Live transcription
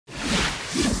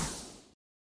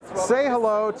Say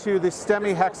hello to the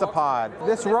STEMI Hexapod.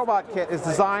 This robot kit is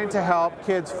designed to help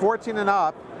kids 14 and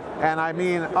up, and I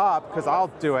mean up because I'll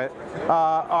do it,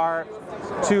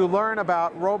 to learn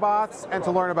about robots and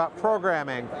to learn about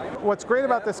programming. What's great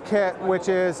about this kit, which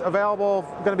is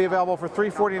going to be available for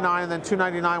 $349 and then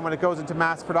 $299 when it goes into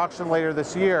mass production later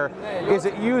this year, is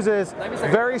it uses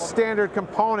very standard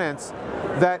components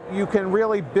that you can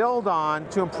really build on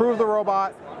to improve the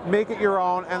robot, make it your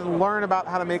own, and learn about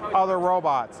how to make other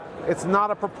robots. It's not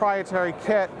a proprietary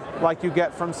kit like you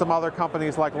get from some other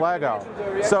companies like Lego.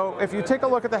 So if you take a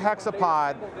look at the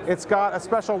Hexapod, it's got a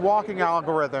special walking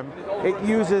algorithm. It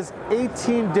uses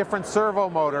 18 different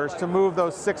servo motors to move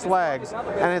those 6 legs,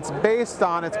 and it's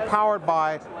powered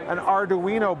by an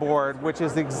Arduino board, which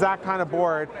is the exact kind of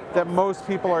board that most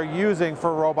people are using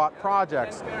for robot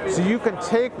projects. So you can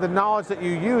take the knowledge that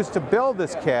you use to build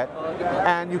this kit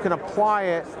and you can apply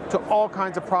it to all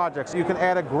kinds of projects. You can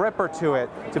add a gripper to it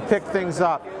to pick things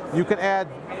up. You can add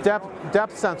depth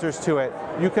sensors to it.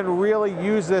 You can really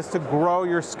use this to grow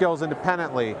your skills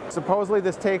independently. Supposedly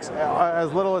this takes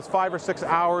as little as 5 or 6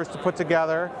 hours to put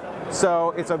together.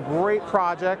 So it's a great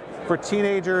project for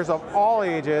teenagers of all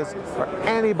ages, or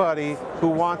anybody who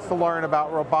wants to learn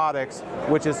about robotics,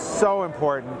 which is so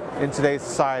important in today's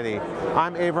society.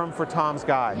 I'm Abram for Tom's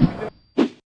Guide.